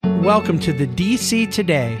Welcome to the DC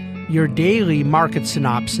Today, your daily market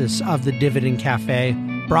synopsis of the Dividend Cafe,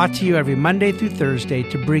 brought to you every Monday through Thursday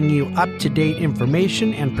to bring you up-to-date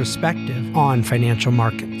information and perspective on financial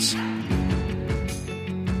markets.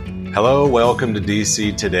 Hello, welcome to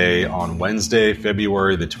DC Today on Wednesday,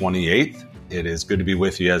 February the 28th. It is good to be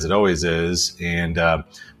with you as it always is. And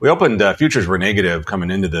we opened, futures were negative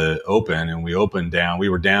coming into the open, and we opened down. We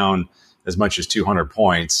were down as much as 200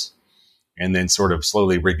 points and then sort of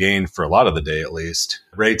slowly regained for a lot of the day at least.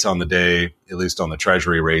 Rates on the day, at least on the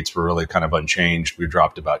Treasury rates, were really kind of unchanged. We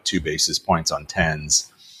dropped about 2 basis points on 10s.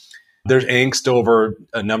 There's angst over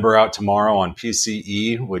a number out tomorrow on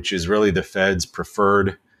PCE, which is really the Fed's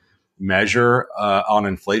preferred measure on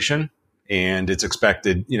inflation. And it's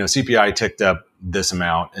expected, CPI ticked up this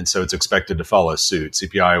amount, and so it's expected to follow suit.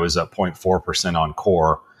 CPI was up 0.4% on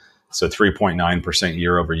core, so 3.9%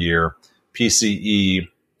 year over year. PCE,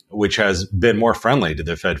 which has been more friendly to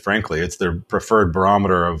the Fed, frankly. It's their preferred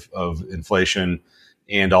barometer of inflation.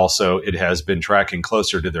 And also it has been tracking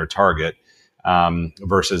closer to their target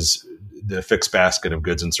versus the fixed basket of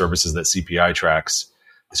goods and services that CPI tracks.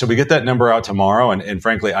 So we get that number out tomorrow. And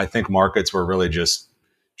frankly, I think markets were really just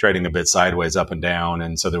trading a bit sideways up and down.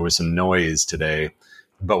 And so there was some noise today.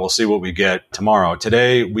 But we'll see what we get tomorrow.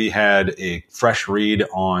 Today, we had a fresh read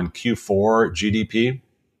on Q4 GDP,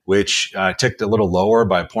 which ticked a little lower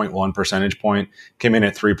by 0.1 percentage point, came in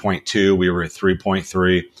at 3.2. We were at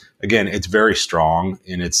 3.3. Again, it's very strong.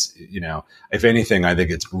 And it's, if anything, I think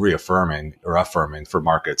it's affirming for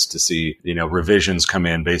markets to see, revisions come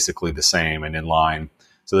in basically the same and in line.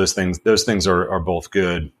 So those things are both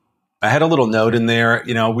good. I had a little note in there.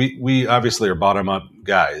 We obviously are bottom up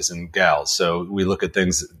guys and gals. So we look at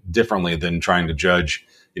things differently than trying to judge,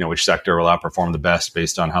 which sector will outperform the best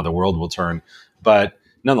based on how the world will turn. But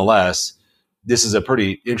nonetheless, this is a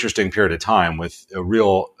pretty interesting period of time with a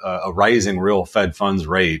rising real Fed funds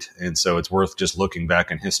rate. And so it's worth just looking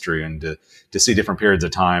back in history and to see different periods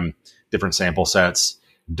of time, different sample sets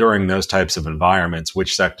during those types of environments,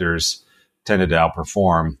 which sectors tended to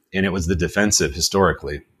outperform. And it was the defensive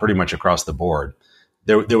historically, pretty much across the board.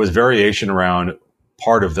 There was variation around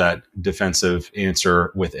part of that defensive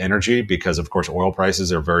answer with energy because, of course, oil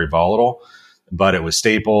prices are very volatile. But it was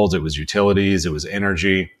staples, it was utilities, it was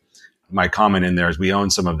energy. My comment in there is we own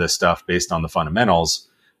some of this stuff based on the fundamentals.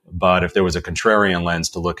 But if there was a contrarian lens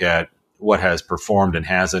to look at what has performed and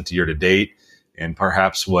hasn't year to date, and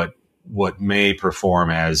perhaps what may perform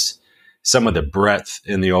as some of the breadth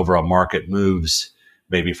in the overall market moves,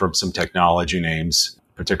 maybe from some technology names,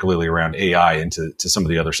 particularly around AI, into some of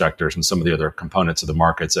the other sectors and some of the other components of the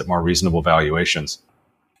markets at more reasonable valuations.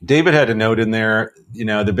 David had a note in there,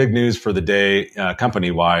 the big news for the day,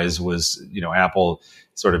 company-wise, was, Apple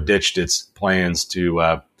sort of ditched its plans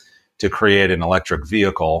to create an electric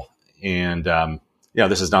vehicle. And,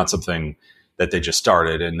 this is not something that they just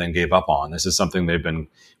started and then gave up on. This is something they've been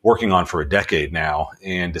working on for a decade now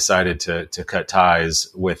and decided to cut ties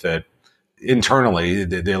with it. Internally,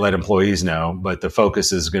 they let employees know, but the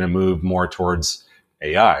focus is going to move more towards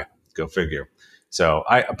AI. Go figure. So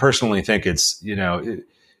I personally think it's,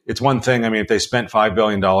 it's one thing. I mean, if they spent $5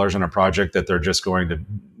 billion on a project that they're just going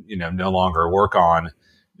to, no longer work on,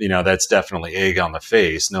 that's definitely egg on the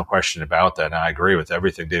face. No question about that. And I agree with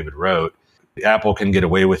everything David wrote. Apple can get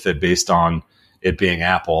away with it based on it being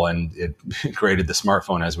Apple, and it created the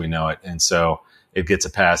smartphone as we know it. And so it gets a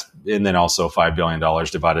pass. And then also $5 billion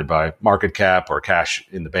divided by market cap or cash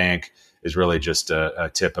in the bank is really just a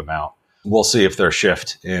tip amount. We'll see if their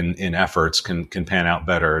shift in efforts can pan out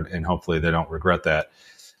better, and hopefully they don't regret that.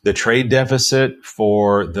 The trade deficit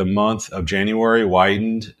for the month of January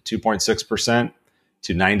widened 2.6%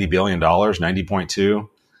 to $90 billion, 90.2.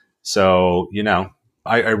 So,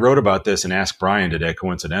 I wrote about this and asked Brian today,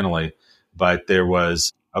 coincidentally, but there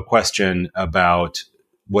was a question about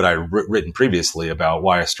what I'd written previously about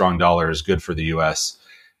why a strong dollar is good for the U.S.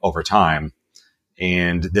 over time.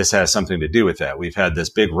 And this has something to do with that. We've had this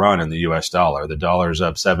big run in the U.S. dollar. The dollar's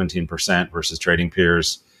up 17% versus trading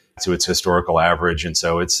peers to its historical average. And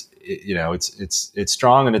so it's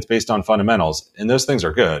strong, and it's based on fundamentals. And those things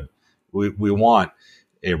are good. We want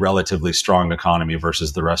a relatively strong economy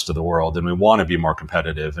versus the rest of the world. And we want to be more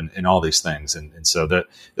competitive and all these things. And so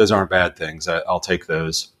those aren't bad things. I'll take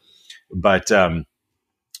those. But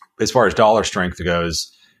as far as dollar strength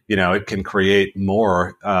goes, it can create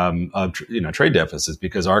more of trade deficits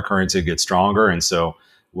because our currency gets stronger. And so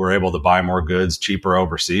we're able to buy more goods cheaper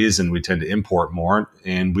overseas, and we tend to import more.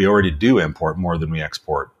 And we already do import more than we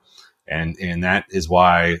export. And that is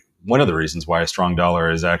why one of the reasons why a strong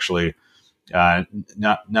dollar is actually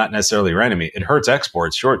not necessarily your enemy. It hurts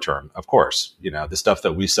exports short term, of course. The stuff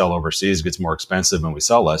that we sell overseas gets more expensive and we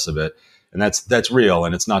sell less of it, and that's real,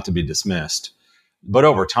 and it's not to be dismissed. But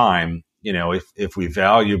over time, if we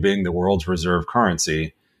value being the world's reserve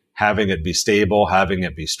currency, having it be stable, having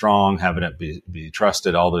it be strong, having it be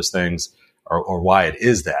trusted, all those things are why it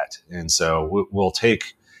is that. And so we'll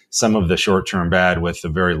take some of the short-term bad with the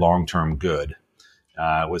very long-term good,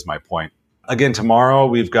 was my point. Again, tomorrow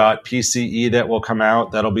we've got PCE that will come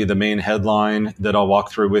out. That'll be the main headline that I'll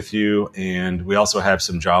walk through with you. And we also have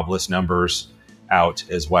some jobless numbers out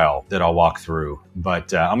as well that I'll walk through.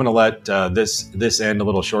 But I'm going to let this end a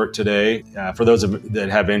little short today. For those that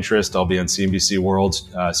have interest, I'll be on CNBC World's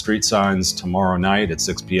Street Signs tomorrow night at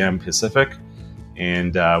 6 p.m. Pacific.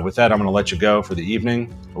 And with that, I'm going to let you go for the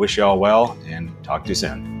evening. I wish you all well and talk to you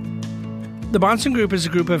soon. The Bahnsen Group is a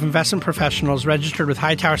group of investment professionals registered with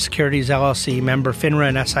Hightower Securities, LLC, member FINRA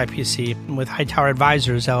and SIPC, and with Hightower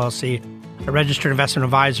Advisors, LLC, a registered investment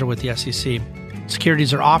advisor with the SEC.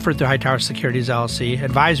 Securities are offered through Hightower Securities, LLC.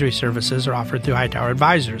 Advisory services are offered through Hightower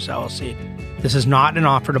Advisors, LLC. This is not an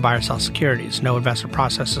offer to buy or sell securities. No investment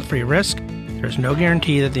process is free risk. There is no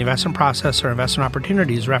guarantee that the investment process or investment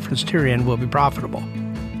opportunities referenced herein will be profitable.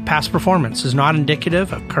 Past performance is not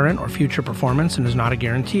indicative of current or future performance and is not a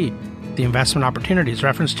guarantee. The investment opportunities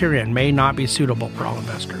referenced herein may not be suitable for all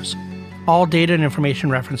investors. All data and information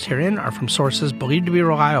referenced herein are from sources believed to be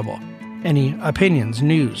reliable. Any opinions,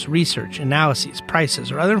 news, research, analyses,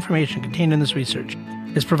 prices, or other information contained in this research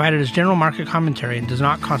is provided as general market commentary and does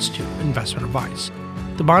not constitute investment advice.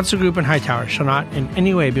 The Bahnsen Group and Hightower shall not in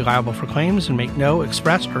any way be liable for claims and make no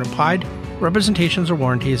expressed or implied representations or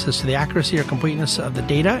warranties as to the accuracy or completeness of the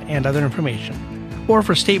data and other information, or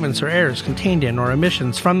for statements or errors contained in or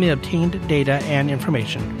omissions from the obtained data and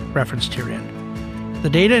information referenced herein. The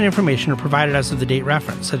data and information are provided as of the date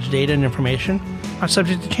referenced. Such data and information are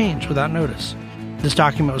subject to change without notice. This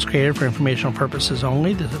document was created for informational purposes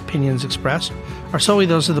only. The opinions expressed are solely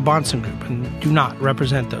those of the Bahnsen Group and do not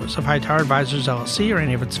represent those of Hightower Advisors, LLC, or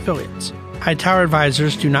any of its affiliates. Hightower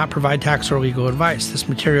Advisors do not provide tax or legal advice. This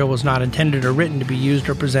material was not intended or written to be used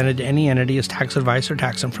or presented to any entity as tax advice or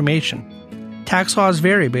tax information. Tax laws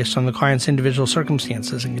vary based on the client's individual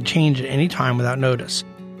circumstances and can change at any time without notice.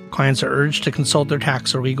 Clients are urged to consult their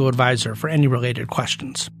tax or legal advisor for any related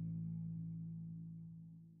questions.